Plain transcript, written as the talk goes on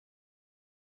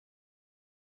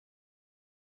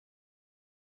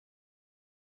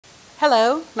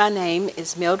Hello, my name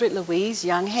is Reverend Louise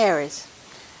Young Harris.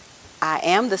 I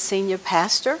am the senior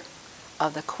pastor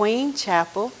of the Queen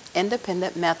Chapel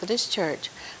Independent Methodist Church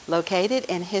located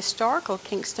in historical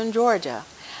Kingston, Georgia.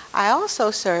 I also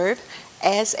serve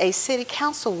as a city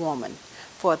councilwoman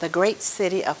for the great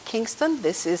city of Kingston.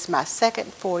 This is my second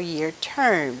 4-year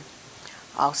term.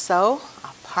 Also,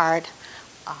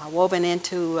 woven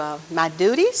into my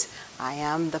duties, I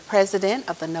am the president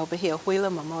of the Noble Hill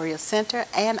Wheeler Memorial Center,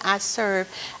 and I serve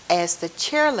as the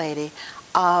chairlady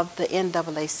of the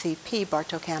NAACP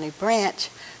Bartow County Branch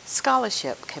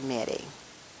Scholarship Committee.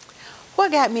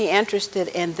 What got me interested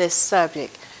in this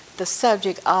subject? The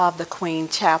subject of the Queen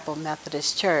Chapel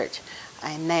Methodist Church,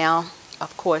 and now,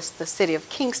 of course, the city of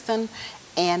Kingston,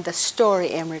 and the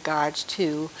story in regards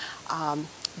to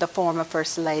the former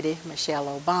First Lady, Michelle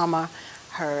Obama,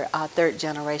 her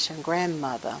third-generation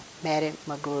grandmother, Mattie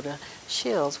Magruder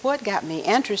Shields. What got me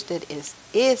interested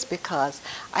is because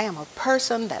I am a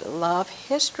person that loves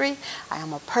history. I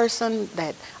am a person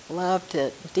that loves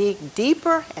to dig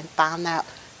deeper and find out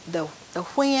the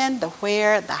when, the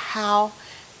where, the how,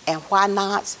 and why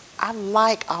nots. I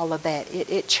like all of that.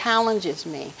 It challenges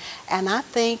me. And I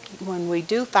think when we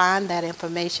do find that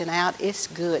information out, it's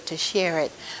good to share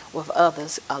it with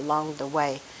others along the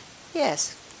way.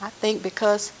 Yes, I think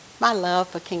because my love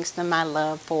for Kingston, my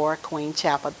love for Queen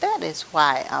Chapel, that is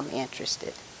why I'm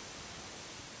interested.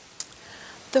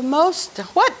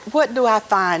 What do I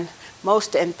find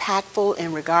most impactful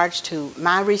in regards to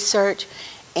my research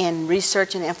and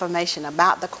researching information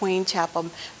about the Queen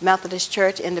Chapel Methodist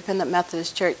Church, Independent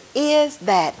Methodist Church, is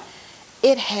that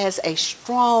it has a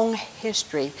strong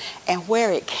history, and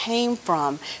where it came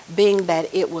from being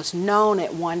that it was known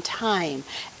at one time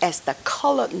as the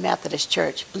Colored Methodist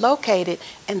Church, located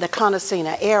in the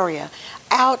Conesina area,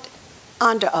 out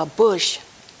under a bush,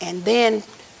 and then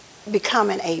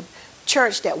becoming a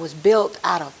church that was built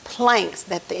out of planks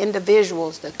that the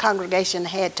individuals, the congregation,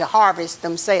 had to harvest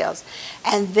themselves,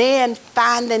 and then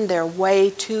finding their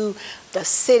way to the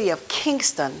city of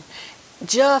Kingston,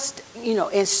 just,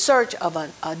 in search of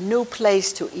a new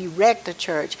place to erect a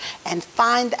church, and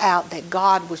find out that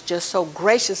God was just so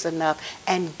gracious enough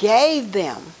and gave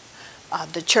them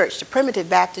the church. The Primitive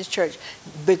Baptist Church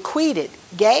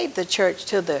gave the church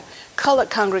to the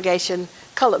colored congregation,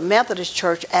 Colored Methodist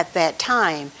Church at that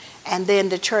time. And then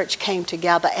the church came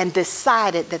together and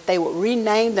decided that they would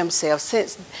rename themselves,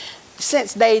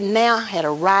 since they now had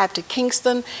arrived to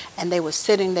Kingston and they were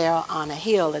sitting there on a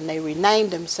hill, and they renamed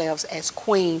themselves as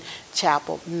Queen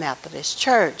Chapel Methodist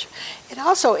Church. It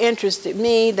also interested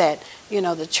me that,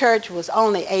 the church was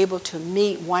only able to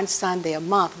meet one Sunday a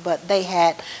month, but they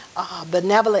had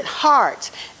benevolent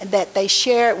hearts, and that they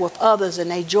shared with others, and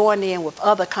they joined in with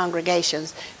other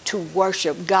congregations to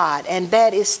worship God. And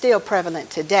that is still prevalent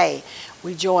today.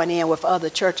 We join in with other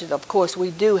churches. Of course, we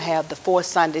do have the 4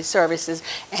 Sunday services,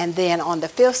 and then on the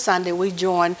 5th Sunday, we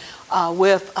join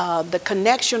with the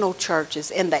connectional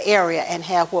churches in the area and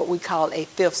have what we call a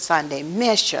 5th Sunday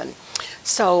mission.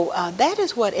 So that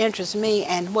is what interests me,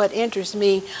 and what interests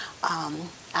me,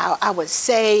 I would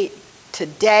say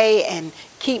today, and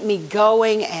keep me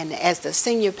going, and as the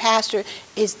senior pastor,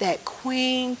 is that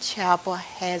Queen Chapel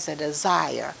has a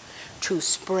desire to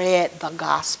spread the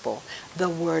gospel, the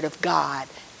word of God.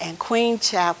 And Queen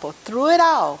Chapel, through it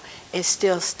all, is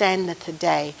still standing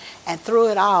today. And through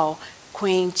it all,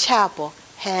 Queen Chapel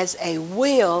has a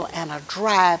will and a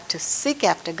drive to seek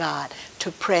after God,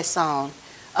 to press on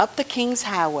up the King's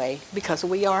Highway, because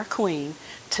we are Queen,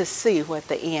 to see what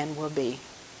the end will be.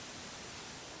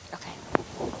 Okay.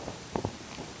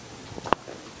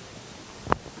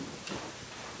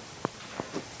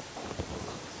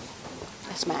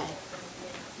 That's mine.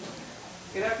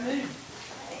 Good afternoon.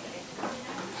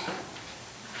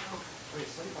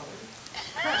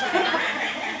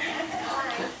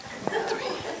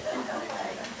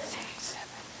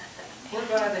 We're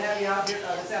glad to have you out here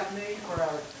this afternoon for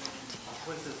our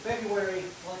February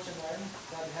lunch and learn.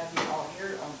 Glad to have you all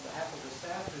here on behalf of the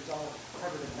staff, who's all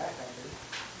covered in the background here.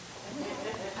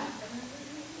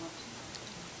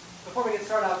 Before we get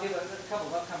started, I'll give a couple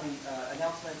of upcoming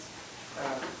announcements.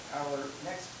 Our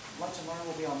next lunch and learn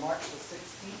will be on March the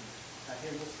 16th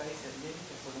here in this space at noon.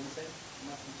 It's a Wednesday,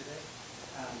 announcement today.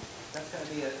 That's going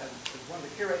to be one of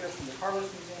the curators from the Carlos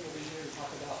Museum will be here to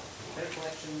talk about their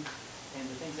collection and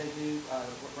the things they do,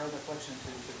 run their collection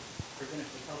to present it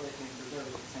to the public and preserve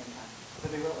it at the same time.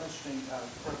 It'll be a real interesting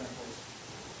program for us.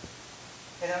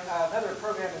 And another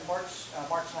program in March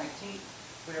 19th,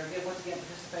 we are once again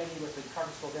participating with the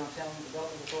Cartersville Downtown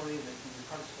Development Authority and the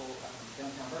Cartersville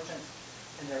Downtown Merchants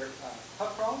in their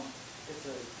pub crawl. It's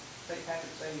a St.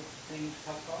 Patrick's Day themed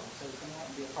pub crawl, so come out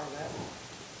and be a part of that.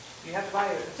 You have to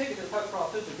buy a ticket to the pub crawl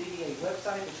through the DDA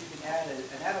website, but you can add an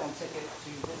add-on ticket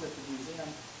to visit the museum,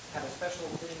 have a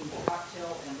special themed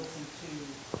cocktail, and listen to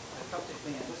a Celtic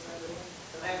band. What's the name of it again?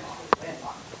 The Landlock.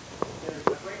 Landlock. There's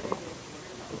a great thing to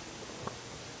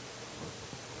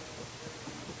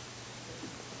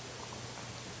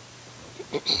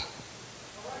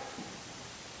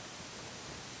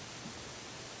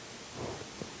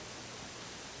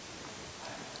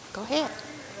Go ahead.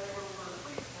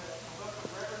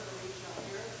 Reverend Louise Young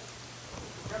Harris.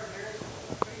 Reverend Harris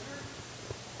is a preacher,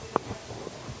 city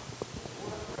council,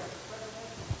 board of directors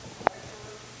president,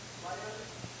 lecturer, writer,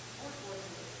 sports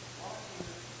voices,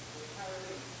 volunteer,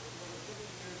 retiree, with more than 50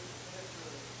 years of service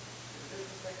to the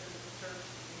business sector, the church,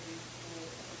 community,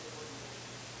 schools, and civic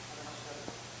organizations. I don't know how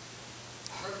to.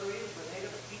 Reverend Louise is a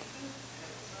native of Kingston and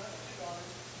is the son of 2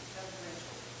 daughters and 7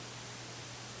 grandchildren.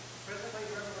 Presently,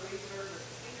 Reverend Louise serves as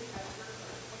the senior pastor of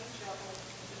the Queen Chapel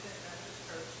Independent Methodist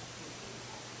Church in Kingston.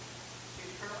 She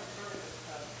is currently serving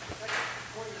as the second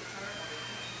 4-year term on the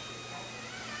Kingston City Council.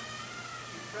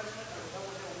 She is president of the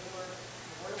Double Hill Wheeler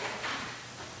Memorial Committee,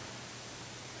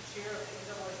 the chair of the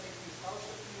NAACP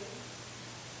Scholarship Committee,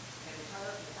 and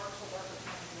retired from the Parksville Barker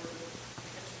County Georgia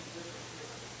Convention District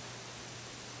here.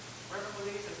 Reverend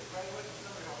Louise is a graduate of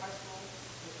Summerhill High School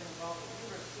who has been involved in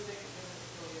numerous civic and business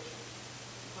affiliations,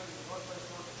 including the Northwest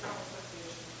Georgia Travel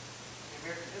Association, the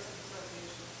American Business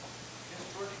Association, Miss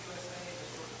Georgia USA, and Miss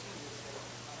Georgia Team USA.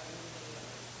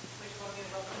 Please join me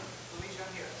in welcoming Louise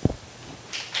Young Harris.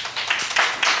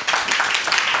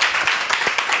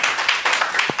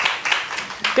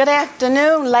 Good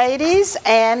afternoon, ladies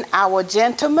and our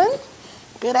gentlemen.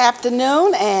 Good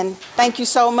afternoon, and thank you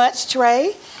so much,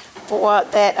 Trey, for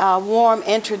that warm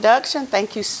introduction.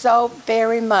 Thank you so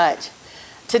very much.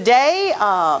 Today,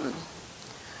 I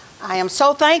am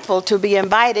so thankful to be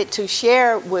invited to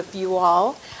share with you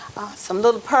all some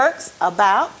little perks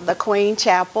about the Queen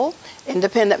Chapel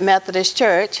Independent Methodist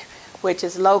Church, which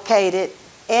is located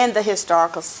in the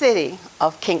historical city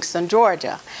of Kingston,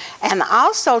 Georgia, and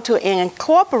also to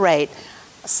incorporate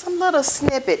some little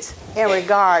snippets in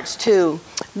regards to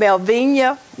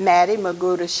Melvina Maddie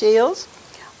Magruder Shields,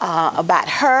 about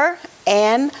her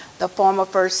and the former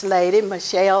First Lady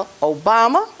Michelle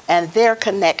Obama and their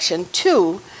connection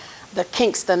to the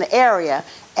Kingston area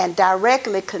and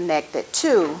directly connected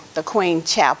to the Queen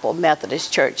Chapel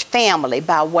Methodist Church family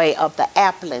by way of the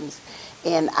Applins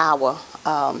in our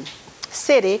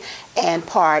city and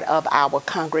part of our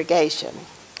congregation.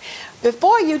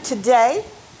 Before you today,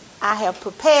 I have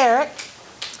prepared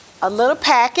a little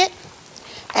packet,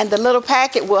 and the little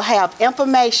packet will have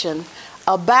information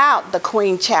about the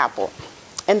Queen Chapel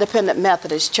Independent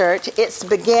Methodist Church, its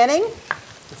beginning,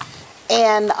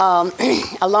 and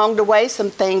along the way some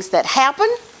things that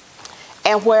happened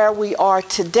and where we are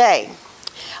today.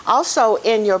 Also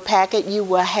in your packet you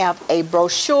will have a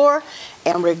brochure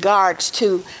in regards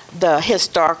to the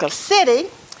historical city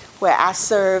where I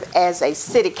serve as a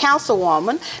city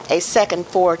councilwoman, a second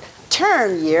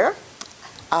 4-term year,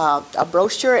 a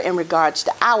brochure in regards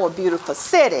to our beautiful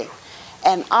city,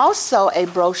 and also a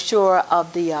brochure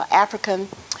of the African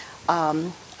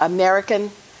American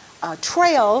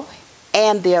Trail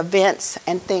and the events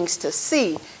and things to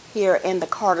see here in the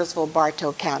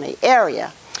Cartersville-Bartow County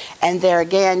area. And there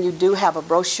again, you do have a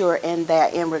brochure in there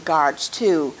in regards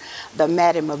to the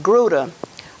Maddie Magruder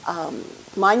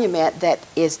monument that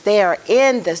is there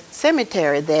in the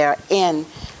cemetery there in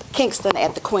Kingston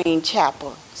at the Queen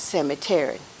Chapel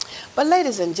Cemetery. But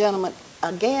ladies and gentlemen,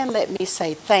 again, let me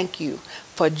say thank you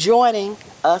for joining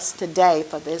us today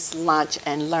for this lunch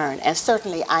and learn. And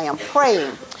certainly I am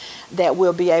praying that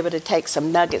we'll be able to take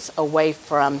some nuggets away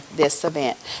from this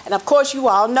event. And of course, you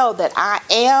all know that I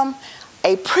am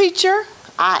a preacher,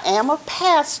 I am a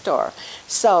pastor.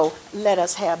 So let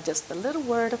us have just a little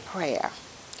word of prayer.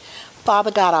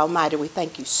 Father God Almighty, we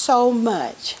thank you so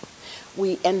much.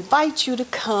 We invite you to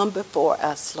come before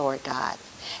us, Lord God,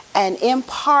 and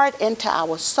impart into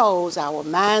our souls, our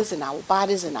minds, and our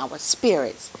bodies, and our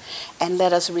spirits, and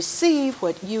let us receive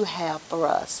what you have for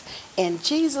us. In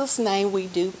Jesus' name we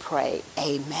do pray.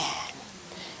 Amen.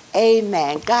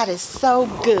 Amen. God is so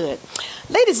good.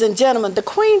 Ladies and gentlemen, the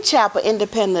Queen Chapel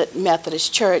Independent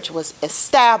Methodist Church was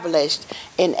established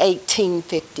in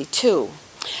 1852.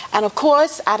 And of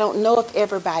course, I don't know if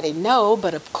everybody know,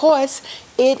 but of course,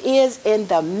 it is in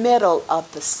the middle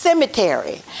of the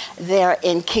cemetery there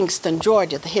in Kingston,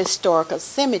 Georgia, the historical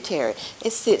cemetery.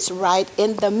 It sits right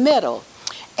in the middle.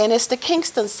 And it's the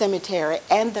Kingston Cemetery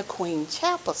and the Queen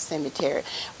Chapel Cemetery.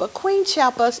 But Queen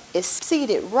Chapel is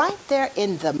seated right there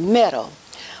in the middle,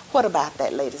 What about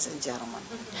that, ladies and gentlemen?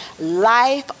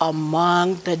 Life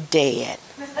among the dead.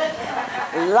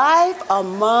 Life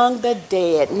among the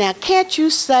dead. Now, can't you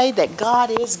say that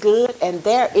God is good and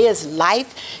there is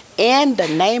life in the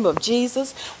name of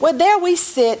Jesus? Well, there we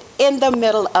sit in the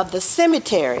middle of the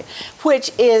cemetery,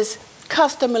 which is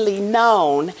customarily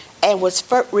known and was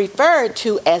referred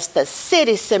to as the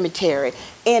city cemetery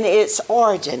in its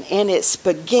origin, in its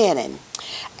beginning.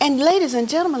 And ladies and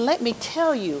gentlemen, let me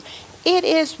tell you, it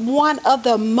is one of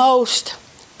the most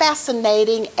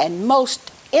fascinating and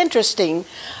most interesting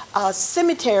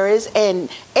cemeteries and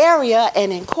area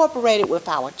and incorporated with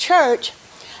our church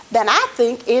than I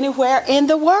think anywhere in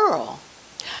the world.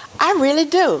 I really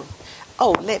do.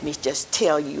 Oh, let me just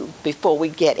tell you before we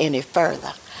get any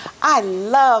further. I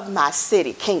love my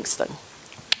city, Kingston.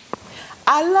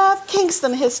 I love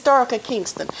Kingston, historical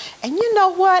Kingston. And you know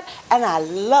what? And I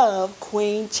love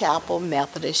Queen Chapel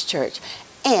Methodist Church.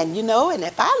 And you know, and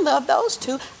if I love those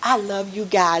two, I love you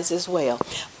guys as well.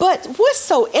 But what's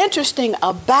so interesting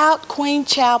about Queen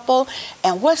Chapel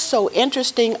and what's so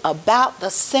interesting about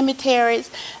the cemeteries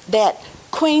that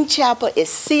Queen Chapel is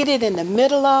seated in the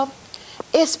middle of,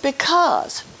 it's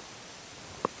because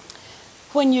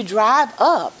when you drive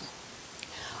up,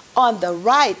 on the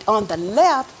right, on the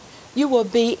left, you will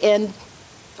be in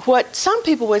what some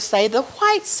people would say the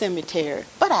white cemetery.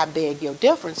 But I beg your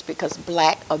difference because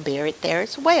black are buried there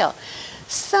as well.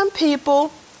 Some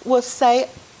people will say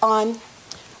on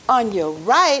your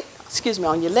right,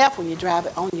 on your left when you drive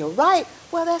it, on your right,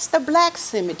 well, that's the black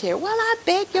cemetery. Well, I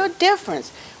beg your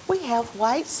difference. We have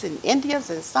whites and Indians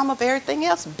and some of everything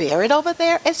else buried over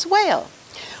there as well.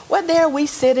 Well, there we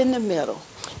sit in the middle.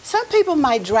 Some people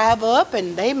might drive up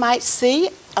and they might see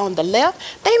on the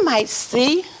left, they might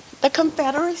see the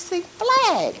Confederacy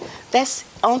flag that's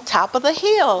on top of the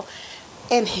hill.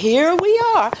 And here we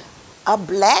are, a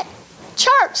black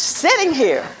church sitting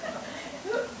here.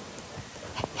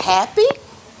 Happy,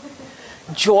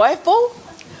 joyful,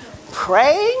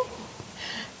 praying,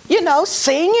 you know,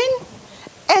 singing,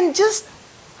 and just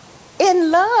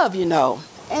in love, you know.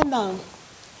 And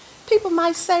people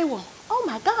might say, well, oh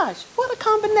my gosh, what a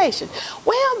combination.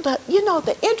 Well,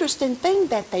 the interesting thing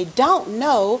that they don't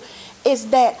know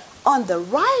is that on the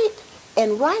right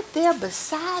and right there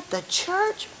beside the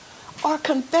church are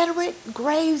Confederate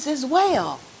graves as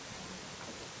well.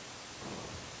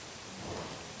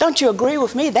 Don't you agree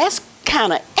with me? That's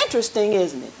kind of interesting,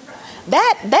 isn't it?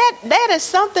 That is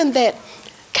something that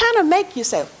kind of make you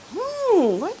say,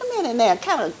 wait a minute now,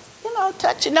 kind of, you know,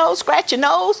 touch your nose, scratch your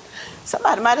nose.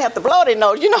 Somebody might have to blow their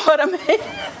nose, you know what I mean?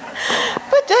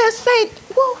 But they'll say,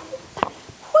 well,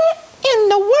 what in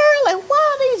the world, and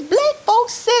why are these black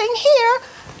folks sitting here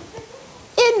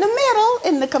in the middle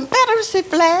in the Confederacy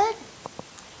flag?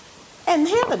 And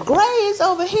here the graves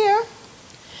over here.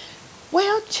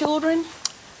 Well, children,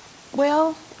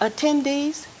 well,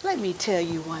 attendees, let me tell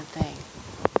you one thing.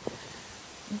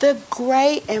 The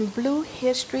gray and blue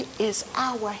history is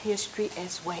our history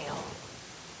as well.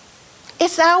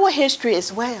 It's our history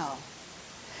as well.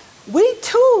 We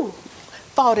too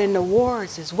fought in the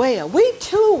wars as well. We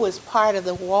too was part of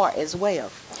the war as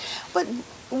well. But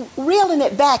reeling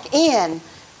it back in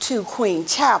to Queen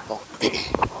Chapel,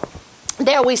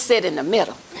 there we sit in the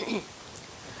middle.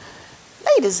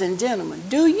 Ladies and gentlemen,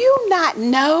 do you not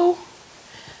know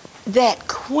that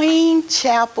Queen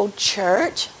Chapel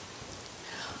Church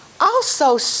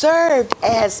also served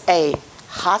as a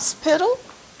hospital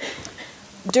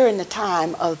during the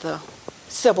time of the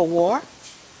Civil War?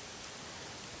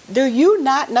 Do you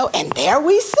not know? And there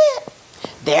we sit,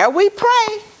 there we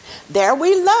pray, there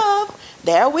we love,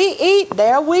 there we eat,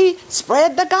 there we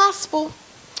spread the gospel.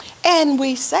 And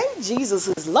we say Jesus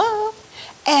is love,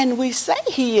 and we say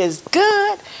he is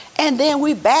good, and then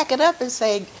we back it up and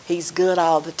say he's good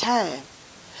all the time.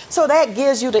 So that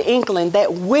gives you the inkling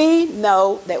that we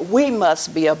know that we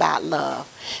must be about love,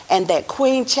 and that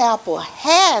Queen Chapel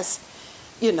has,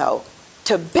 you know,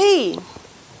 to be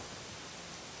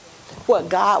what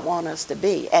God wants us to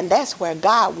be. And that's where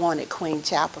God wanted Queen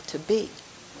Chapel to be.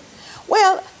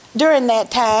 Well, during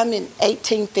that time in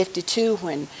 1852,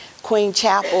 when Queen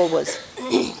Chapel was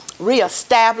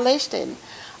reestablished and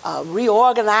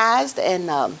reorganized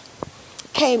and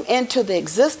came into the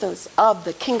existence of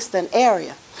the Kingston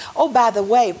area. Oh, by the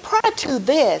way, prior to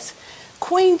this,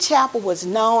 Queen Chapel was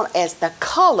known as the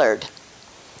colored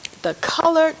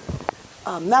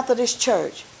Methodist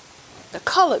Church. The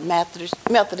colored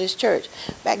Methodist Church.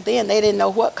 Back then, they didn't know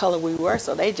what color we were,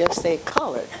 so they just said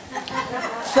colored.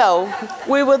 So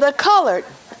we were the colored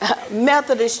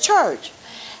Methodist Church.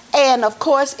 And of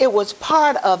course, it was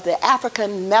part of the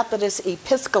African Methodist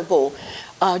Episcopal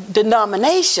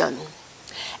denomination.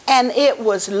 And it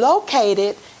was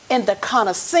located in the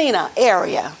Conocina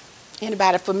area.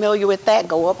 Anybody familiar with that?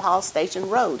 Go up Hall Station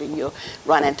Road and you'll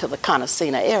run into the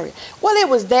Conocina area. Well, it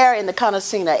was there in the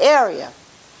Conocina area.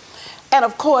 And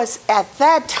of course, at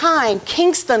that time,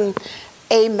 Kingston,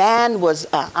 was,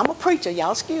 I'm a preacher,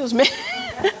 y'all excuse me.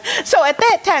 So at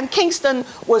that time, Kingston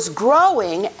was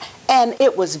growing and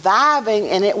it was vibing,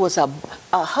 and it was a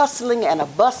hustling and a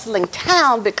bustling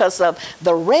town because of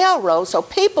the railroad. So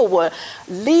people were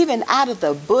leaving out of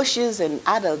the bushes and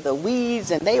out of the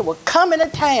weeds, and they were coming to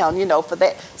town, you know, for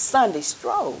that Sunday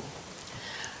stroll.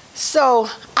 So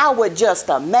I would just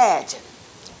imagine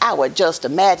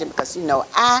because, you know,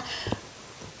 I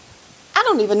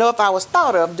don't even know if I was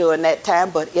thought of during that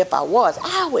time, but if I was,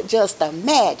 I would just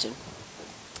imagine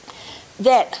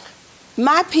that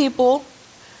my people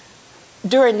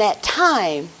during that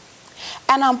time,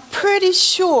 and I'm pretty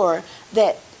sure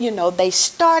that, you know, they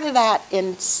started out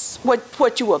in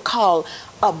what you would call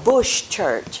a bush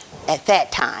church at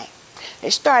that time.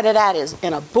 They started out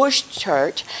in a bush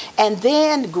church and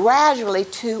then gradually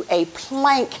to a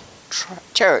plank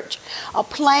church. A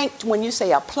plank, when you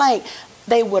say a plank,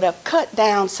 they would have cut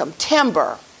down some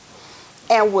timber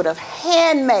and would have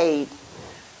handmade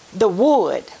the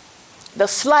wood, the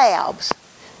slabs,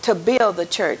 to build the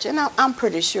church. And I'm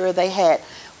pretty sure they had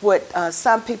what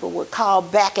some people would call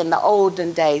back in the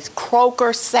olden days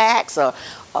croaker sacks or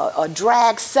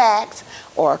drag sacks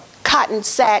or cotton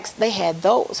sacks. They had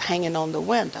those hanging on the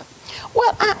window.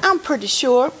 Well, I'm pretty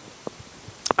sure,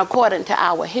 according to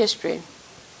our history,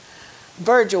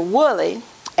 Virgil Woolley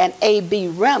and A.B.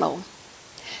 Reynolds,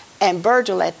 and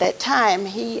Virgil at that time,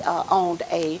 he owned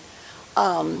a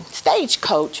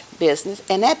stagecoach business,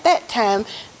 and at that time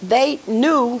they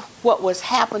knew what was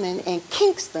happening in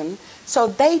Kingston, so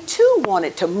they too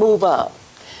wanted to move up.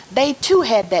 They too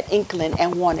had that inkling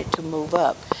and wanted to move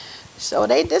up. So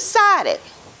they decided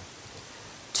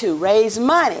to raise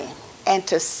money and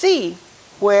to see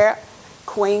where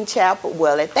Queen Chapel,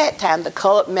 well, at that time the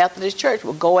Colored Methodist Church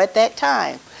would go at that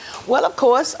time. Well, of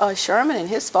course, Sherman and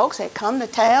his folks had come to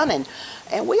town,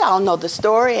 and we all know the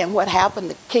story and what happened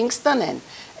to Kingston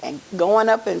and going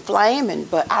up in flame.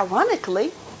 But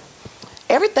ironically,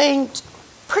 everything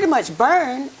pretty much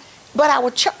burned, but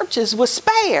our churches were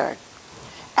spared.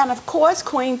 And of course,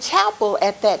 Queen Chapel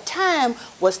at that time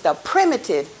was the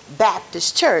primitive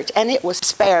Baptist church, and it was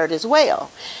spared as well.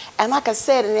 And like I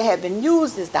said, and it had been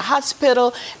used as the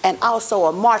hospital and also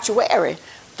a mortuary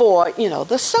for, you know,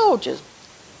 the soldiers.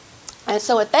 And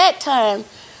so at that time,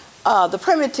 the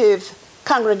primitive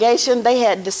congregation, they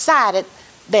had decided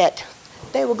that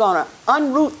they were going to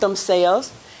unroot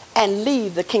themselves and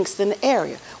leave the Kingston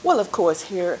area. Well, of course,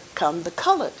 here come the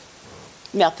Colored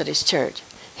Methodist Church.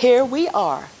 Here we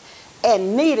are,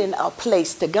 and needing a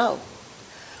place to go.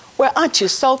 Well, aren't you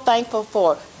so thankful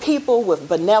for people with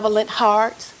benevolent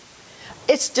hearts?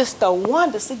 It's just a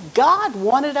wonder. See, God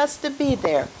wanted us to be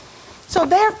there. So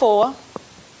therefore,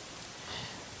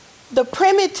 the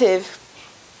primitive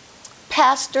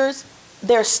pastors,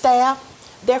 their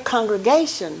staff, their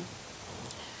congregation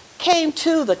came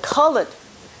to the Colored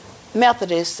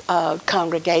Methodist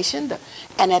congregation,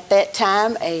 and at that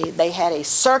time they had a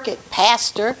circuit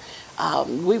pastor.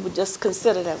 We would just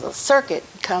consider it as a circuit.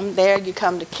 Come there, you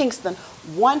come to Kingston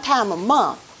one time a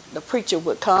month. The preacher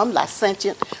would come,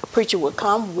 licentiate preacher would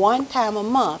come one time a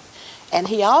month, and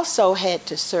he also had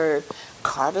to serve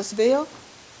Cartersville,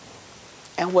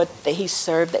 and he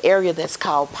served the area that's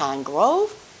called Pine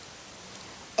Grove,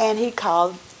 and he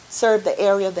served the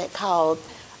area that called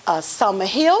Summer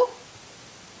Hill,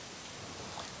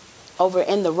 over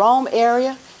in the Rome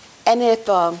area. And if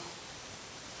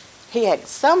he had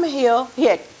Summer Hill, he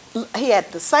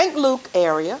had the St. Luke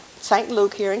area, St.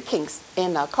 Luke here in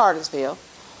Cartersville,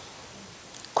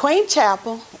 Queen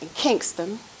Chapel in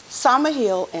Kingston, Summer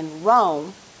Hill in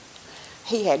Rome.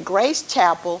 He had Grace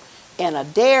Chapel in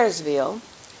Adairsville.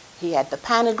 He had the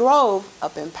Pine Grove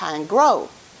up in Pine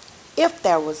Grove, if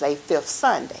there was a fifth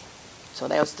Sunday. So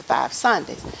that was the 5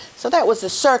 Sundays. So that was the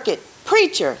circuit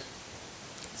preacher.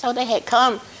 So they had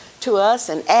come to us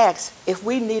and asked if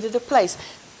we needed a place.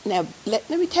 Now, let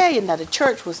me tell you, now the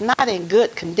church was not in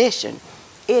good condition.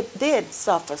 It did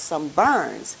suffer some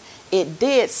burns. It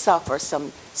did suffer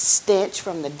some stench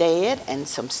from the dead and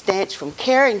some stench from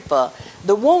caring for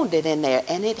the wounded in there,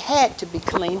 and it had to be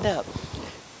cleaned up.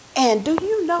 And do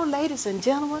you know, ladies and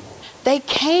gentlemen, they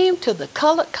came to the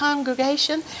colored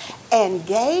congregation and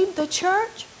gave the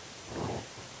church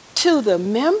to the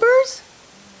members,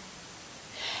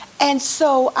 And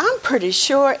so I'm pretty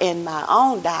sure in my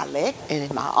own dialect and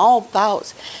in my own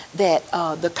thoughts that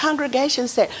the congregation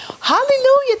said,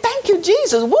 hallelujah, thank you,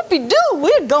 Jesus, whoopee-doo,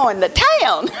 we're going to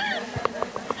town.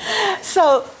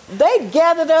 So they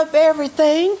gathered up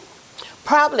everything,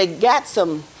 probably got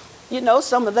some, you know,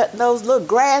 some of those little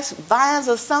grass vines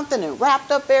or something and wrapped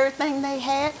up everything they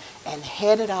had and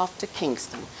headed off to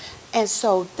Kingston. And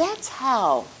so that's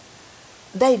how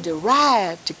they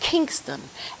arrived to Kingston.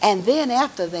 And then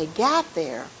after they got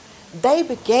there, they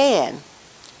began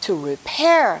to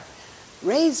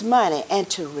raise money and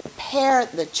to repair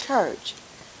the church.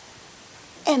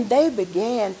 And they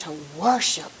began to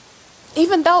worship,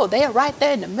 even though they are right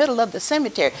there in the middle of the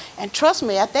cemetery. And trust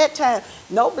me, at that time,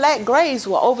 no black graves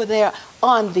were over there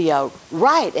on the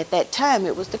right at that time.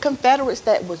 It was the Confederates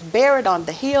that was buried on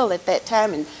the hill at that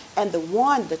time, and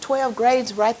the 12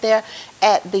 graves right there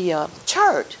at the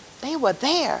church, they were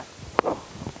there.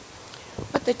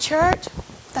 But the church,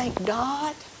 thank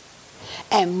God,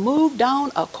 and moved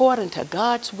on according to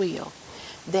God's will,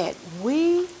 that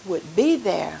we would be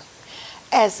there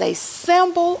as a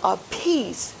symbol of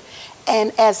peace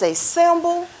and as a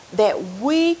symbol that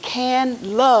we can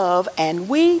love and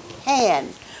we can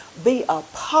be a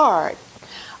part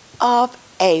of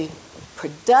a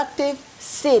productive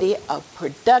city, a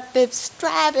productive,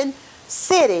 striving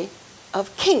city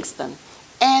of Kingston,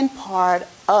 and part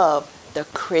of the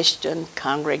Christian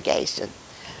congregation.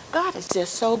 God is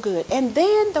just so good. And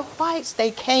then the whites,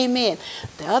 they came in.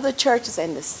 The other churches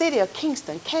in the city of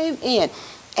Kingston came in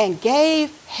and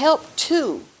gave help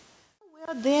too.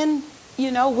 Well, then, you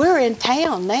know, we're in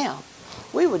town now.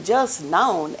 We were just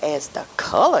known as the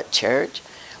colored church.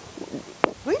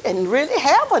 We didn't really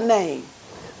have a name.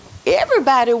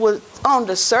 Everybody was on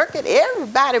the circuit.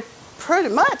 Everybody pretty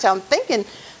much, I'm thinking,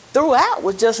 throughout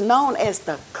was just known as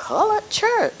the colored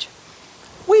church.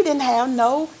 We didn't have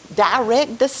no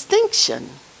direct distinction.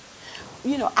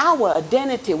 You know, our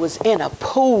identity was in a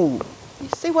pool. You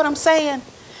see what I'm saying?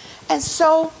 And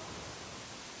so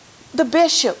the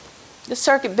bishop, the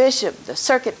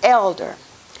circuit elder,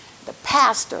 the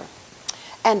pastor,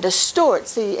 and the steward.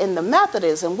 See, in the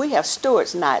Methodism, we have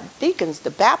stewards, not deacons.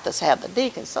 The Baptists have the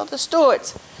deacons. So the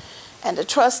stewards and the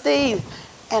trustees,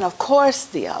 and of course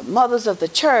the mothers of the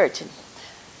church,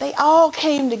 they all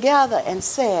came together and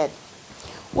said,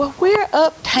 well, we're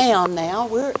uptown now.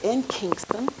 We're in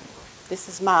Kingston. This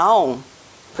is my own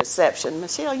perception.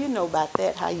 Michelle, you know about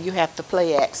that, how you have to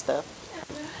play act stuff.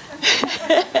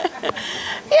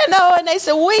 You know, and they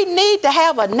said, we need to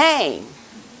have a name.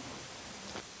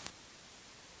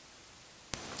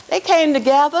 They came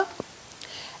together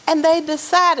and they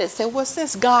decided, said, well,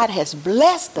 since God has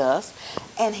blessed us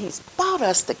and he's brought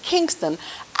us to Kingston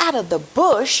out of the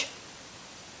bush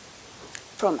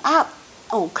from out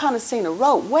on Conisina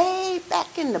Road, way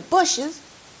back in the bushes,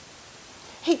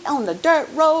 he on the dirt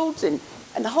roads and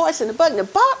the horse and the buggy,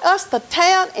 and brought us to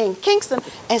town in Kingston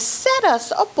and set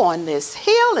us up on this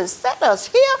hill and set us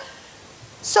here.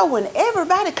 So when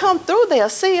everybody come through, they'll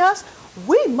see us.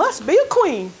 We must be a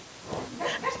queen.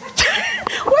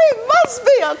 We must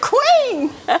be a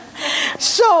queen.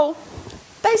 So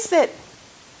they said,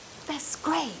 that's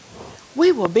great.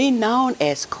 We will be known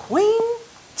as Queen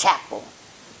Chapel.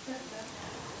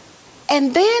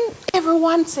 And then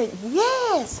everyone said,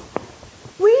 yes,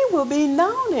 we will be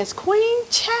known as Queen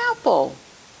Chapel.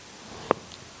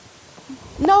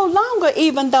 No longer,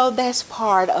 even though that's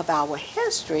part of our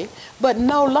history, but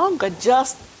no longer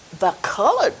just the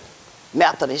colored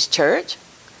Methodist Church.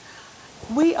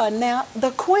 We are now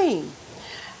the Queen.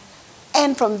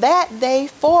 And from that day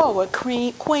forward,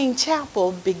 Queen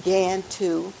Chapel began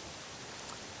to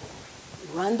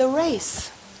run the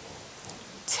race,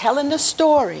 telling the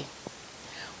story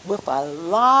with a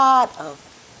lot of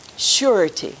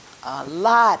surety, a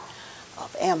lot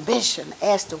of ambition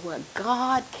as to what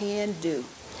God can do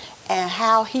and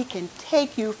how he can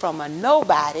take you from a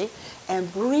nobody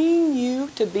and bring you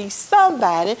to be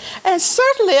somebody, and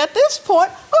certainly at this point,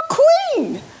 a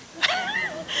queen.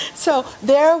 So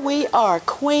there we are,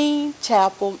 Queen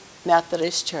Chapel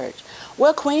Methodist Church.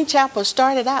 Well, Queen Chapel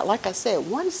started out, like I said,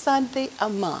 one Sunday a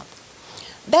month.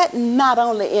 That not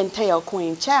only entailed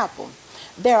Queen Chapel,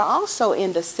 there are also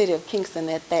in the city of Kingston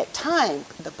at that time,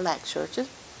 the black churches.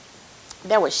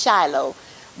 There was Shiloh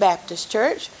Baptist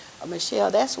Church.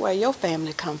 Michelle, that's where your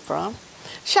family come from.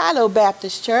 Shiloh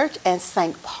Baptist Church and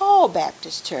St. Paul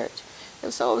Baptist Church.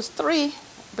 So it was 3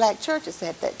 black churches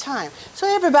at that time. So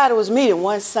everybody was meeting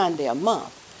one Sunday a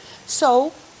month.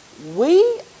 So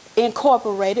we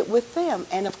incorporated with them.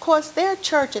 And of course, their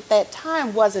church at that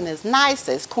time wasn't as nice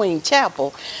as Queen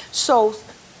Chapel. So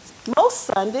most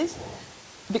Sundays,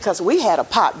 because we had a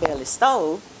pot-belly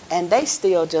stove, and they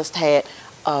still just had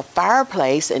a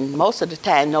fireplace, and most of the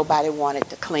time nobody wanted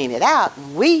to clean it out.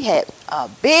 And we had a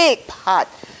big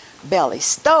pot-belly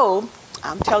stove.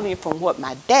 I'm telling you from what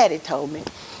my daddy told me.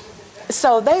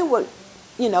 So they would,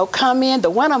 you know, come in. The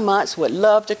winter months would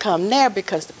love to come there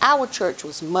because our church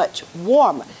was much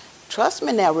warmer. Trust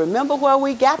me now, remember where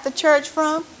we got the church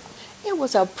from? It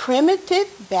was a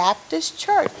primitive Baptist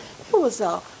church. It was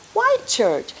a white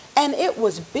church, and it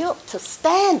was built to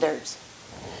standards.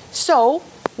 So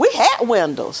we had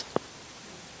windows.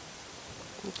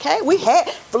 Okay, we had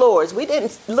floors. We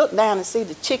didn't look down and see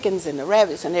the chickens and the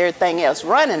rabbits and everything else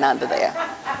running under there.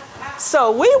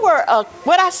 So we were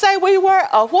what I say we were?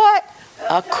 A what?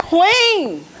 A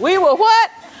queen. We were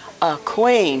what? A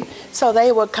queen. So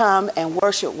they would come and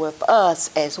worship with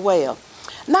us as well.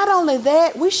 Not only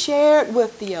that, we shared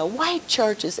with the white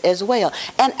churches as well.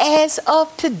 And as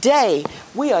of today,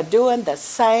 we are doing the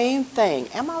same thing.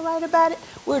 Am I right about it?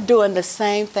 We're doing the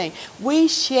same thing. We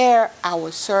share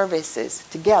our services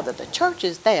together. The church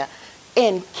is there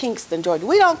in Kingston, Georgia.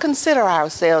 We don't consider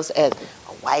ourselves as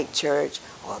a white church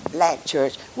or a black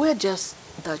church. We're just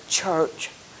the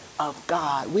church of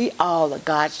God. We all are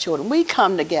God's children. We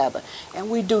come together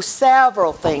and we do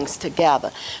several things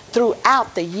together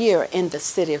throughout the year in the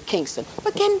city of Kingston.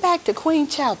 But getting back to Queen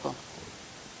Chapel,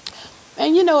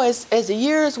 and you know, as the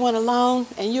years went along,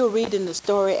 and you're reading the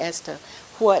story as to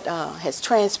what has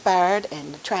transpired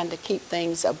and trying to keep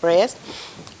things abreast,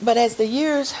 but as the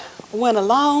years went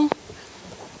along,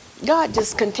 God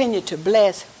just continued to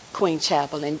bless Queen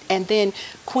Chapel, and then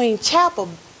Queen Chapel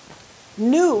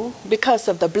knew, because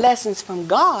of the blessings from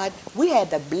God, we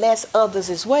had to bless others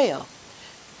as well.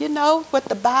 You know what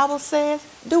the Bible says?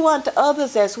 Do unto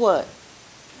others as what?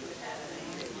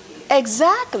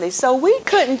 Exactly. So we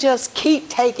couldn't just keep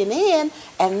taking in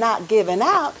and not giving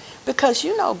out, because,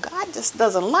 you know, God just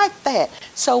doesn't like that.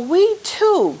 So we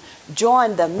too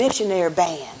joined the missionary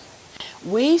band.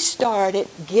 We started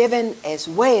giving as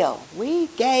well. We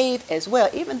gave as well,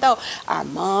 even though our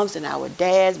moms and our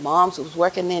dads, moms was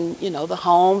working in, you know, the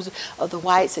homes of the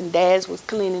whites, and dads was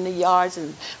cleaning the yards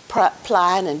and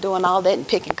plying and doing all that and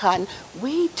picking cotton.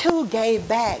 We too gave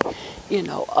back, you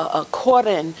know,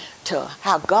 according to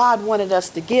how God wanted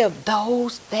us to give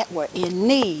those that were in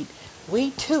need. We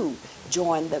too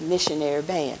joined the missionary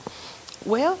band.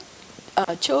 Well,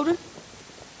 children,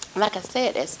 like I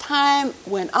said, as time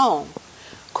went on,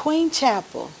 Queen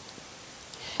Chapel,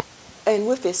 and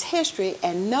with its history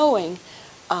and knowing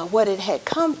what it had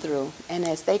come through, and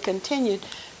as they continued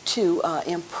to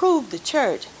improve the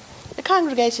church, the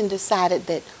congregation decided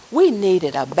that we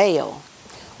needed a bell.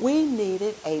 We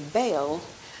needed a bell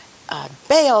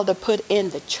to put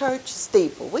in the church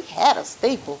steeple. We had a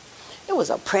steeple. It was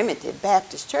a primitive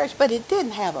Baptist church, but it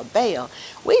didn't have a bell.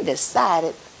 We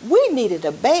decided we needed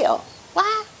a bell.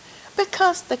 Why?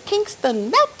 Because the Kingston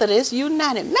Methodist,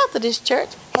 United Methodist Church,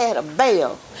 had a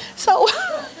bell. So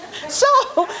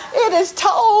it is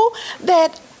told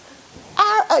that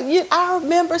our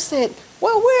members said,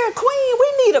 well, we're a queen,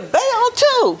 we need a bell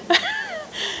too.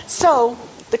 So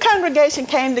the congregation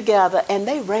came together and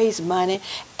they raised money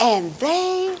and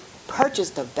they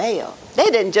purchased a bell. They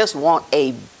didn't just want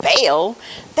a bell,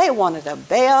 they wanted a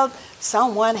bell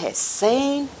someone had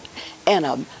seen in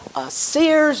a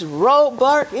Sears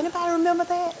Roebuck. Anybody remember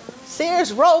that?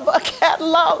 Sears Roebuck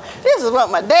catalog. This is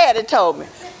what my daddy told me.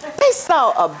 They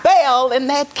saw a bell in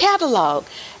that catalog,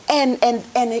 and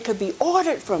it could be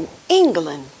ordered from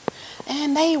England,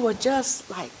 and they were just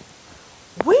like,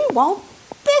 we want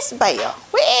this bell,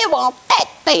 we want that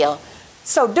bell.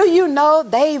 So do you know,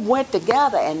 they went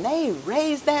together and they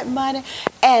raised that money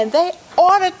and they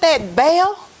ordered that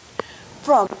bell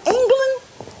from England.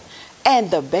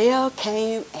 And the bell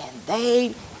came, and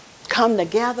they come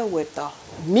together with the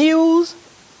mules,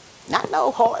 not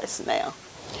no horse now,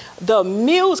 the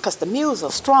mules, because the mules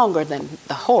are stronger than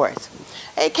the horse.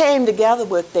 They came together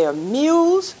with their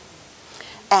mules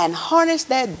and harnessed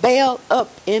that bell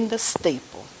up in the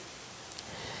steeple.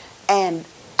 And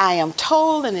I am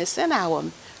told, and it's in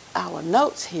our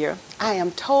notes here, I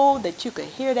am told that you could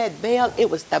hear that bell. It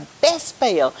was the best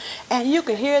bell. And you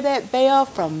could hear that bell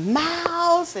from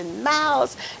miles and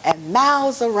miles and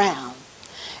miles around.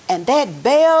 And that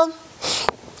bell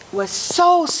was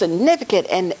so significant,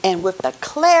 and with the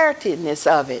clarityness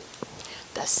of it,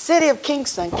 the city of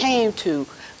Kingston came to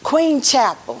Queen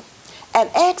Chapel and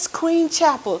asked Queen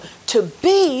Chapel to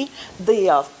be the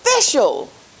official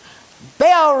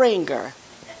bell ringer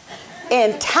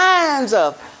in times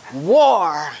of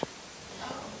war,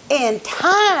 in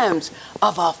times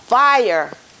of a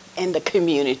fire in the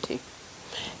community.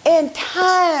 In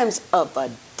times of a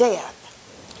death,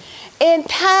 in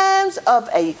times of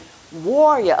a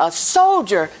warrior, a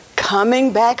soldier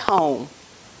coming back home.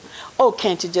 Oh,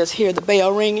 can't you just hear the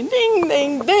bell ringing? Ding,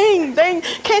 ding, ding, ding.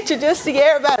 Can't you just see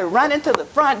everybody running to the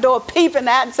front door, peeping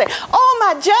out and say, oh,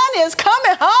 my Johnny is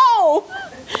coming home.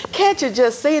 Can't you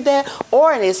just see that?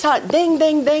 Or in his house, ding,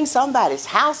 ding, ding, somebody's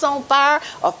house on fire,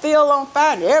 a field on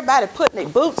fire, and everybody putting their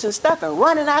boots and stuff and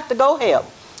running out to go help.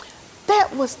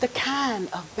 That was the kind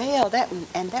of bell,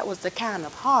 and that was the kind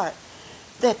of heart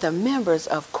that the members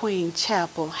of Queen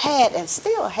Chapel had and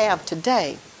still have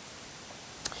today.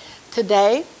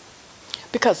 Today,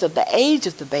 because of the age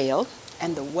of the bell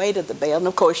and the weight of the bell, and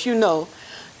of course you know,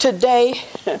 today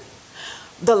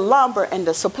the lumber and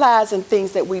the supplies and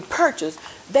things that we purchase,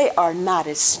 they are not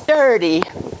as sturdy.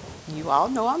 You all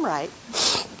know I'm right.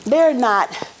 They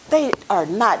are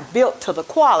not built to the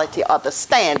quality or the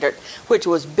standard which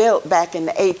was built back in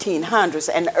the 1800s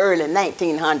and the early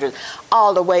 1900s,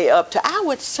 all the way up to, I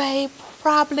would say,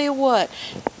 probably what,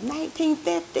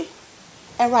 1950?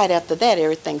 And right after that,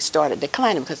 everything started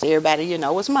declining because everybody, you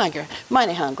know, was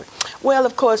money hungry. Well,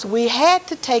 of course, we had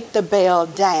to take the bell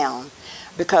down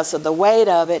because of the weight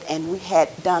of it, and we had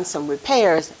done some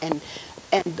repairs, and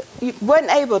you wasn't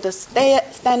able to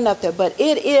stand up there. But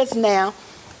it is now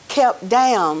kept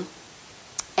down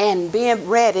and being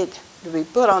ready to be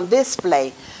put on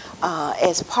display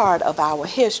as part of our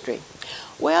history.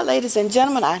 Well, ladies and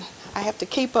gentlemen, I have to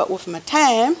keep up with my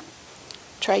time.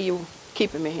 Trey, you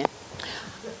keeping me here.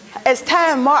 As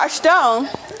time marched on,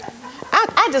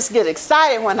 I just get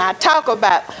excited when I talk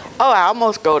about, oh, I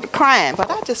almost go to crying, but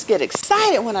I just get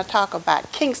excited when I talk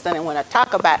about Kingston and when I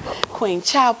talk about Queen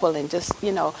Chapel and just,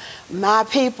 you know, my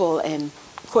people, and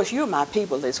of course you're my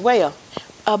people as well,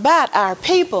 about our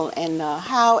people and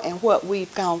how and what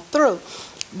we've gone through.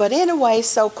 But anyway,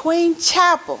 so Queen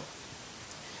Chapel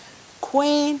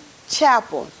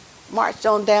marched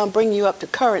on down, bring you up to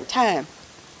current time.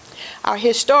 Our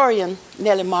historian,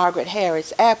 Nellie Margaret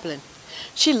Harris Applin,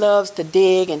 she loves to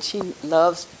dig and she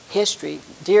loves history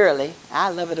dearly. I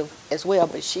love it as well,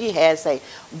 but she has a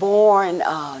born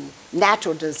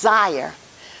natural desire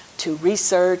to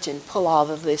research and pull all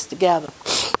of this together.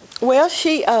 Well,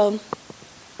 she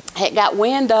had got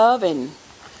wind of, and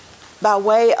by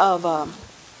way of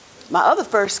my other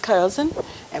first cousin,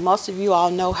 and most of you all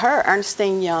know her,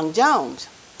 Ernestine Young Jones.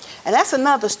 And that's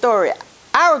another story.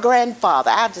 Our grandfather,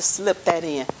 I'll just slip that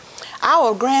in.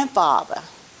 Our grandfather,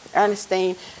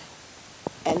 Ernestine,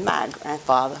 and my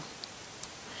grandfather,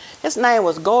 his name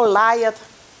was Goliath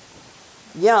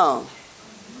Young.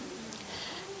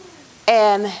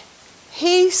 And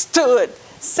he stood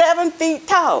 7 feet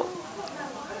tall.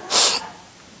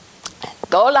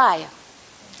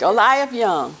 Goliath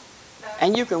Young.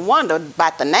 And you can wonder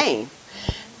about the name.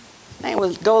 His name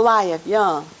was Goliath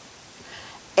Young.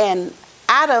 And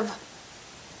out of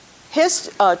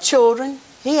his children,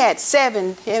 he had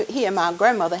 7, he and my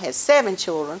grandmother had 7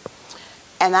 children.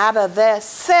 And out of that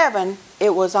 7,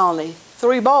 it was only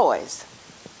 3 boys.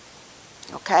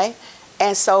 Okay?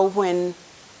 And so when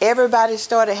everybody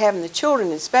started having the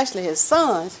children, especially his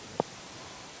sons,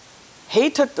 he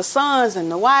took the sons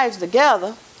and the wives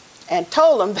together and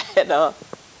told them that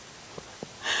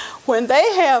when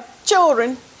they have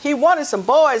children, he wanted some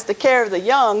boys to carry the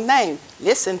Young name.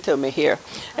 Listen to me here.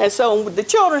 And so the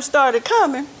children started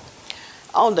coming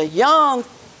on the Young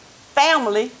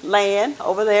family land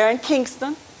over there in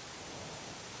Kingston.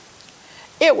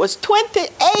 It was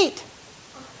 28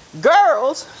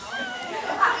 girls.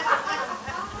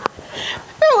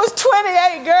 It was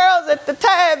 28 girls at the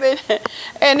time,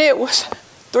 and it was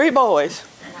 3 boys.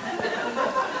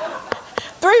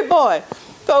 3 boys.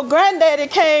 So Granddaddy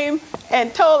came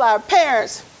and told our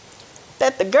parents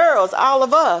that the girls, all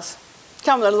of us,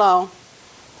 coming along,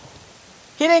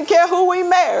 he didn't care who we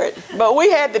married, but we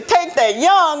had to take that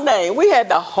Young name. We had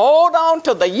to hold on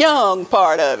to the Young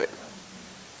part of it.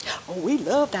 Oh, we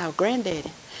loved our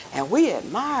granddaddy, and we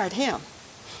admired him.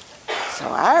 So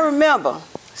I remember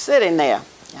sitting there,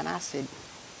 and I said,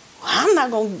 well, I'm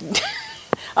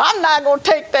not going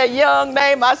to take that Young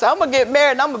name. I said, I'm going to get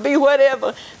married, and I'm going to be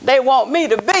whatever they want me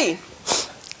to be.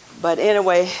 But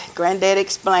anyway, Granddaddy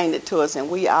explained it to us, and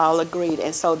we all agreed.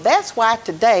 And so that's why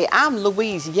today I'm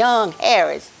Louise Young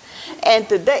Harris. And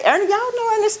today, y'all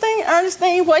know Ernestine?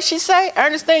 Ernestine, what she say?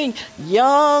 Ernestine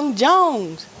Young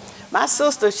Jones. My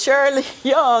sister Shirley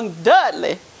Young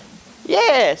Dudley.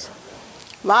 Yes.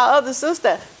 My other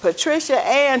sister, Patricia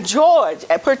Ann George.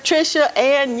 Patricia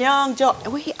Ann Young George.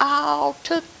 We all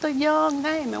took the Young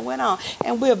name and went on.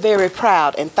 And we're very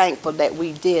proud and thankful that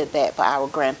we did that for our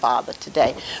grandfather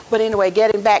today. But anyway,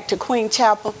 getting back to Queen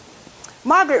Chapel,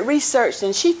 Margaret researched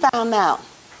and she found out,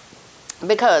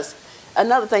 because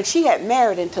another thing, she had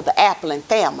married into the Applin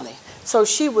family. So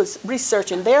she was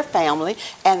researching their family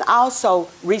and also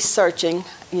researching,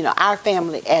 our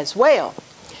family as well.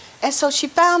 And so she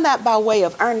found out by way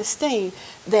of Ernestine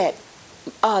that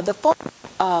the former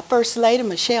First Lady,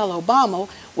 Michelle Obama,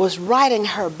 was writing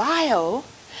her bio,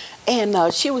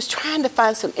 and she was trying to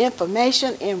find some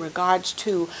information in regards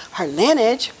to her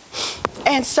lineage.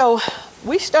 And so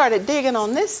we started digging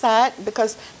on this side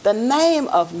because the name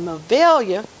of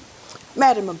Mavelia,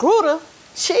 Maddie Magruder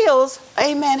Shields,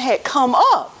 amen, had come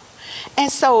up. And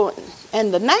so,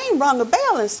 and the name rung a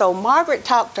bell, and so Margaret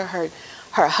talked to her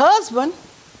husband,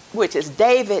 which is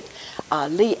David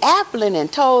Lee Applin, and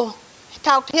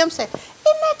talked to him, said, "Isn't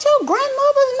that your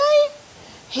grandmother's name?"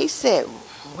 He said,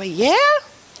 "Well, yeah."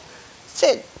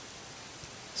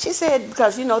 She said,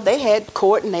 because, they had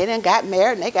court and they done got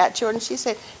married and they got children. She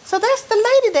said, "So that's the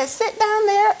lady that sat down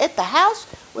there at the house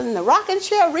in the rocking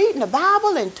chair reading the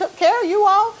Bible and took care of you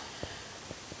all?"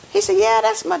 He said, "Yeah,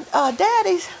 that's my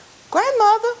daddy's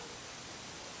grandmother."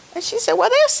 And she said, "Well,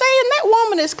 they're saying that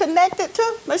woman is connected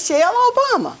to Michelle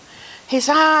Obama." He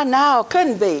said, "No,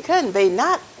 couldn't be,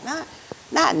 not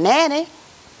Nanny.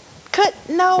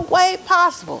 No way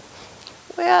possible."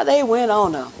 Well, they went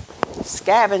on a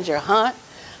scavenger hunt,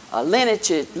 a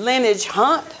lineage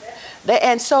hunt.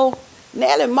 And so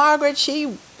Nellie Margaret,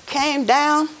 she came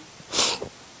down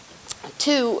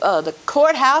to the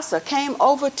courthouse, or came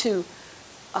over to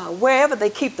wherever they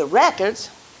keep the records.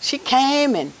 She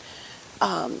came, and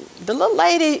the little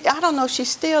lady, I don't know if she's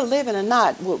still living or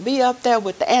not, will be up there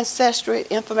with the ancestry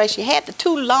information. She had the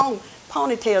two long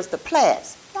ponytails, the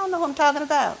plaits. Y'all know what I'm talking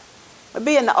about? Would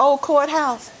be in the old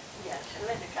courthouse. Yes,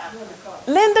 Linda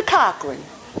Cochran. Linda Cochran.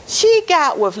 She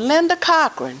got with Linda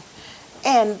Cochran,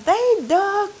 and they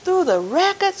dug through the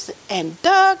records and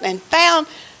dug and found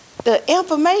the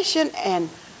information. And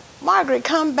Margaret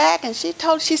come back and she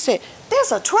said,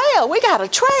 "There's a trail. We got a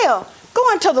trail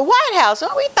going to the White House."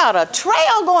 Oh, we thought a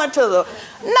trail going to the,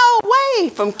 no way,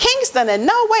 from Kingston, and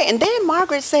no way. And then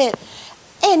Margaret said,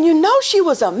 "And she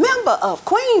was a member of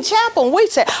Queen Chapel." And we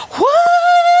said,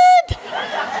 "What?"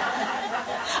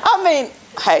 I mean,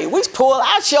 hey, we pulled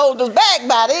our shoulders back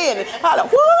by then. And I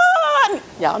like, "What?"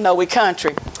 Y'all know we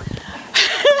country. We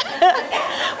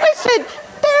said,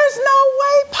 "There's no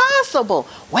way possible."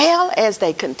 Well, as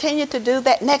they continue to do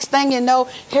that, next thing you know,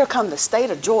 here come the state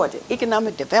of Georgia,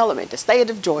 economic development, the state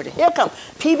of Georgia. Here come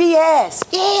PBS.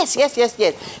 Yes.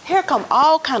 Here come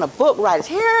all kind of book writers.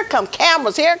 Here come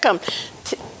cameras. Here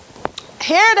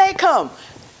they come.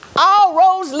 All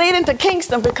roads leading to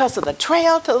Kingston because of the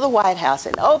trail to the White House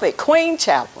and over at Queen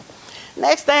Chapel.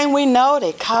 Next thing we know,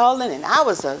 they calling, and I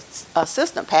was an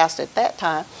assistant pastor at that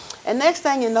time. And next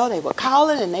thing you know, they were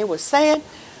calling and they were saying,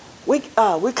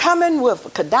 we're coming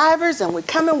with cadavers, and we're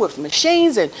coming with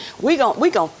machines, and we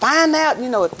gonna find out,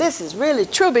 if this is really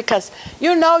true, because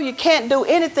you can't do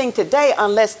anything today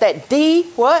unless that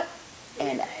what?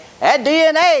 And that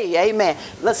DNA, amen.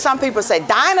 Some people say,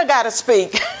 Dinah got to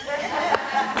speak.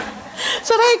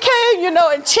 So they came,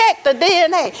 and checked the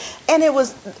DNA. And it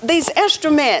was these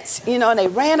instruments, and they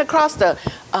ran across the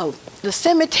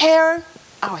cemetery,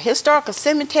 our historical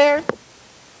cemetery.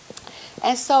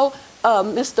 And so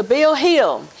Mr. Bill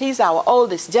Hill, he's our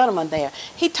oldest gentleman there,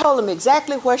 he told them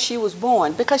exactly where she was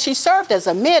born, because she served as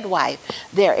a midwife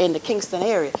there in the Kingston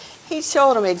area. He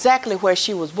showed them exactly where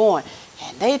she was born.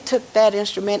 And they took that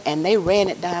instrument and they ran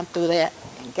it down through that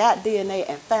and got DNA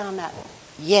and found out,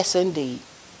 yes, indeed.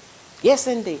 Yes,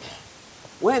 indeed.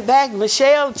 Went back,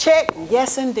 Michelle checked,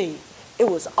 yes, indeed. It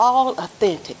was all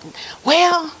authentic.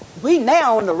 Well, we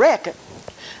now on the record.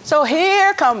 So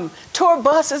here come tour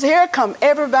buses, here come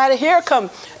everybody, here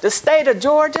come the state of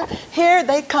Georgia, here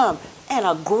they come. And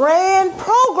a grand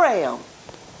program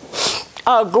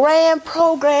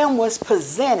was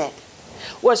presented,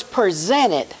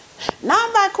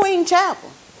 not by Queen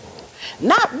Chapel,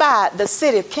 not by the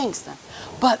city of Kingston,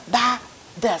 but by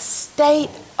the state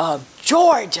of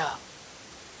Georgia.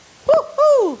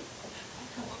 Woo-hoo!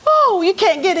 Oh, you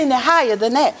can't get any higher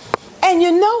than that. And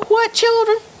you know what,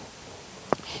 children?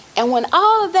 And when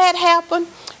all of that happened,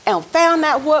 and found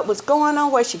out what was going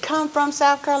on, where she come from,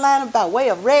 South Carolina, by way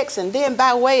of Rex, and then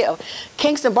by way of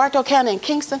Kingston, Bartow County and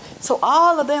Kingston, so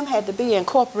all of them had to be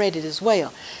incorporated as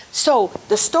well. So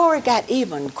the story got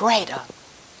even greater.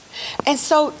 And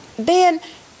so then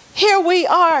here we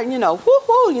are,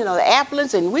 woo-hoo, the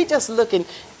Applins, and we just looking,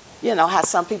 how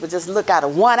some people just look out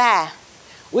of one eye.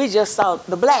 We just saw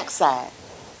the black side.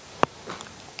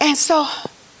 And so,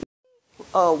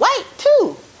 white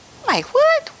too. I'm like,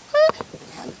 what?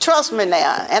 Trust me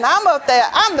now. And I'm up there,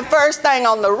 I'm the first thing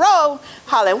on the road,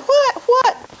 hollering,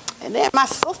 what? And then my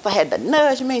sister had to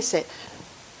nudge me and said,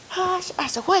 hush. I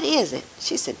said, what is it?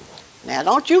 She said, now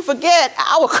don't you forget,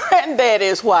 our granddaddy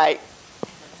is white.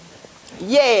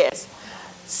 Yes,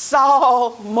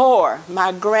 Saul Moore,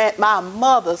 my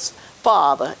mother's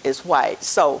father is white.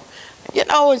 So, you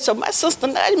know, and so my sister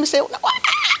nudged me and said,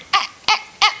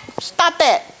 stop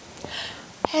that.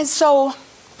 And so,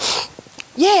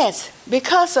 yes,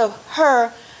 because of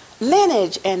her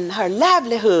lineage and her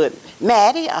livelihood,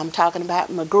 Maddie, I'm talking about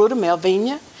Magruder,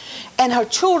 Melvina, and her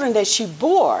children that she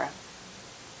bore.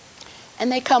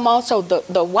 And they come on, so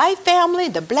the white family,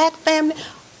 the black family,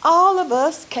 all of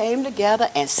us came together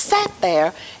and sat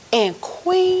there in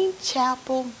Queen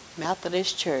Chapel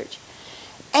Methodist Church.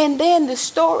 And then the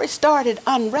story started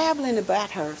unraveling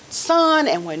about her son,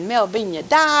 and when Melvina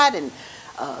died, and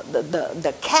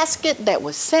the casket that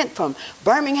was sent from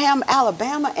Birmingham,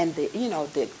 Alabama, and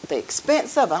the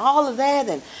expense of it, all of that,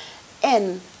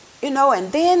 and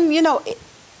then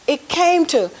it came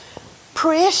to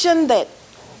fruition that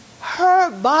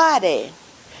her body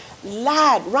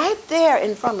lied right there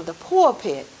in front of the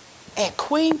pulpit at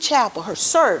Queen Chapel. Her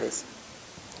service,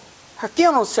 her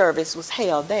funeral service was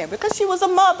held there because she was a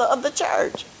mother of the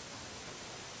church.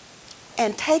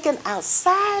 And taken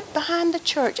outside behind the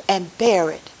church and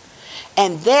buried.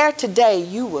 And there today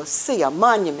you will see a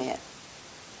monument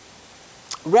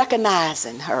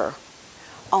recognizing her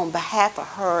on behalf of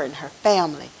her and her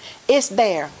family. It's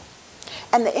there.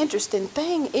 And the interesting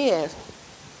thing is,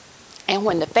 and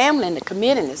when the family and the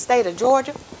committee in the state of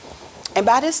Georgia, and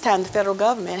by this time the federal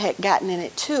government had gotten in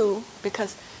it too,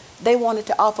 because they wanted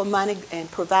to offer money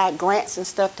and provide grants and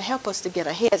stuff to help us to get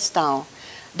a headstone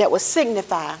that would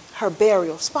signify her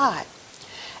burial spot.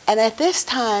 And at this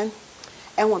time,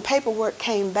 and when paperwork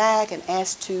came back and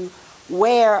asked to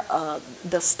where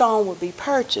the stone would be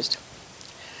purchased,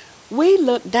 we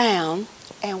looked down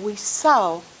and we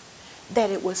saw that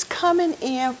it was coming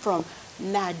in from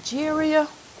Nigeria,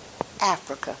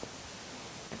 Africa.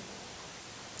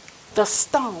 The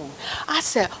stone. I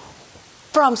said,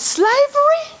 from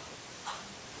slavery?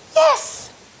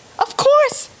 Yes, of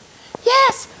course.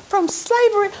 Yes, from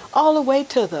slavery all the way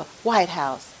to the White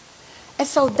House. And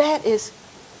so that is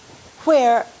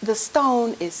where the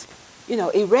stone is,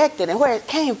 erected and where it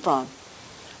came from.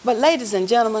 But ladies and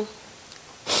gentlemen,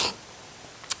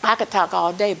 I could talk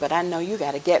all day, but I know you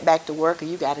got to get back to work, or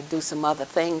you got to do some other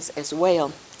things as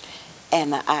well.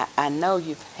 And I know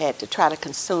you've had to try to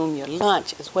consume your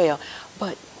lunch as well.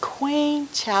 But Queen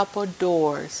Chapel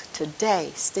doors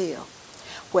today still,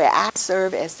 where I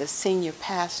serve as the senior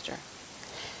pastor.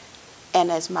 And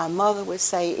as my mother would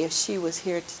say if she was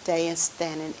here today and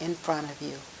standing in front of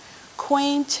you,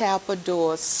 Queen Chapel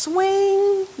doors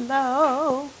swing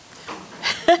low.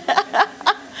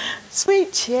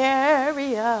 Sweet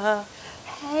chariot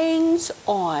hangs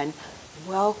on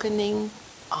welcoming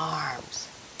arms.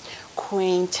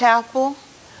 Queen Chapel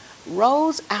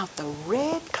rolls out the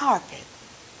red carpet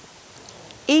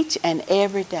each and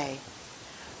every day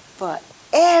for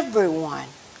everyone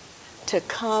to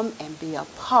come and be a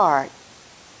part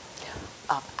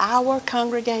of our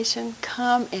congregation,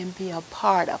 come and be a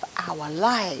part of our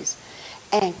lives,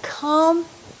 and come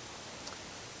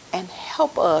and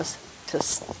help us to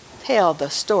tell the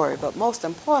story, but most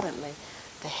importantly,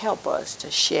 to help us to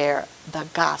share the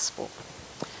gospel.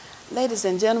 Ladies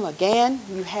and gentlemen, again,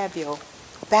 you have your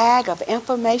bag of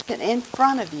information in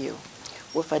front of you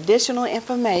with additional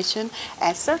information,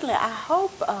 and certainly I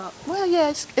hope,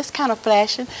 it's kind of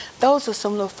flashing. Those are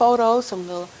some little photos, some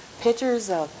little pictures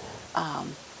of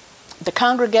the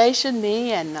congregation,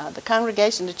 me and the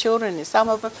congregation, the children, and some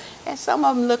of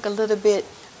them look a little bit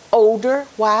older.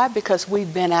 Why? Because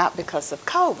we've been out because of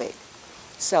COVID.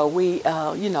 So we,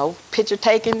 picture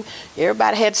taking,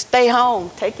 everybody had to stay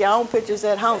home, take your own pictures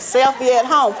at home, selfie at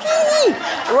home,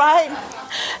 right?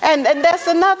 And that's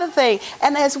another thing.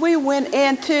 And as we went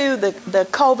into the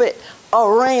COVID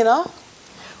arena,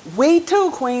 we too,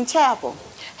 Queen Chapel,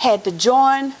 had to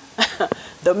join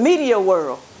the media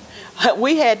world.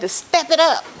 We had to step it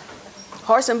up.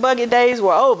 Horse and buggy days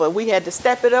were over. We had to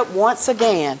step it up once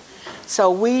again.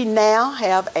 So we now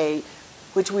have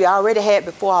which we already had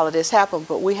before all of this happened,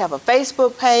 but we have a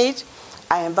Facebook page.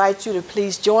 I invite you to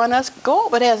please join us. Go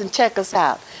over there and check us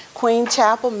out. Queen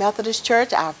Chapel Methodist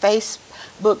Church, our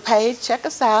Facebook page. Check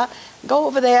us out. Go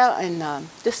over there and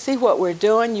just see what we're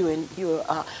doing. You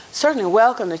are certainly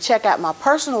welcome to check out my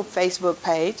personal Facebook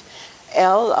page,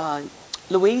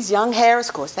 Louise Young Harris.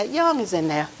 Of course, that Young is in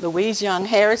there. Louise Young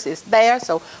Harris is there.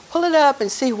 So pull it up and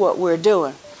see what we're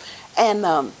doing.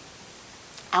 And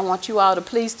I want you all to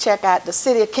please check out the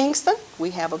City of Kingston.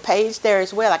 We have a page there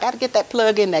as well. I got to get that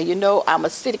plug in there. You know, I'm a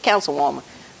city councilwoman.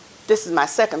 This is my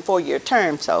second 4-year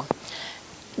term, so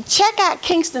check out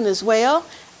Kingston as well.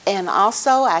 And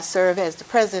also, I serve as the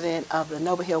president of the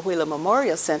Noble Hill Wheeler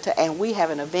Memorial Center, and we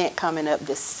have an event coming up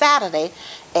this Saturday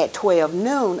at 12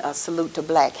 noon, a salute to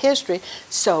Black history.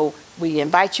 So we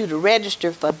invite you to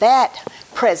register for that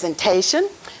presentation.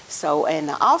 So,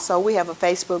 and also we have a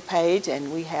Facebook page,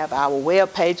 and we have our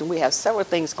web page, and we have several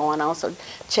things going on. So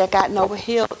check out Noble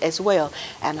Hill as well.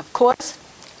 And of course,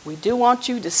 we do want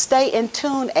you to stay in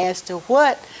tune as to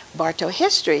what Bartow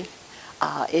History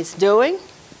is doing.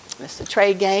 Mr.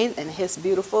 Trey Gaines and his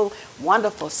beautiful,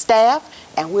 wonderful staff,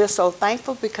 and we're so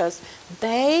thankful because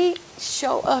they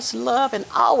show us love and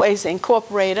always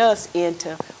incorporate us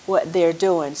into what they're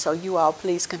doing. So you all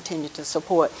please continue to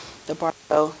support the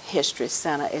Bartow History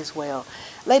Center as well.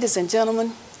 Ladies and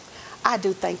gentlemen, I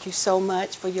do thank you so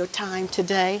much for your time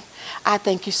today. I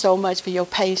thank you so much for your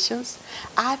patience.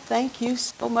 I thank you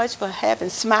so much for having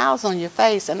smiles on your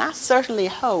face, and I certainly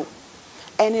hope,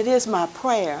 and it is my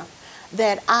prayer,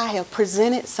 that I have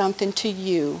presented something to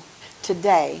you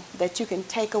today that you can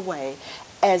take away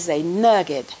as a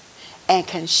nugget and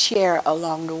can share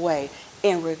along the way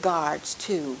in regards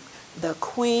to the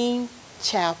Queen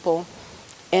Chapel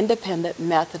Independent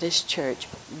Methodist Church,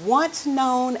 once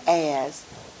known as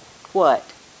what?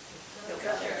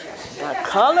 The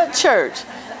Colored Church.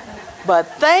 But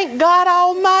thank God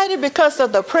Almighty, because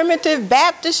of the Primitive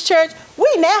Baptist Church,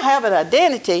 we now have an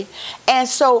identity. And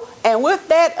so, and with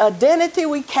that identity,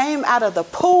 we came out of the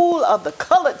pool of the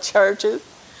colored churches.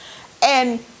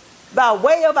 And by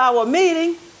way of our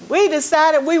meeting, we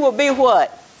decided we would be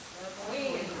what?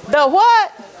 The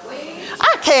what?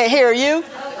 I can't hear you.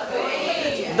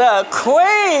 The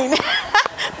Queen.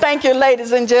 Thank you,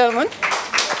 ladies and gentlemen.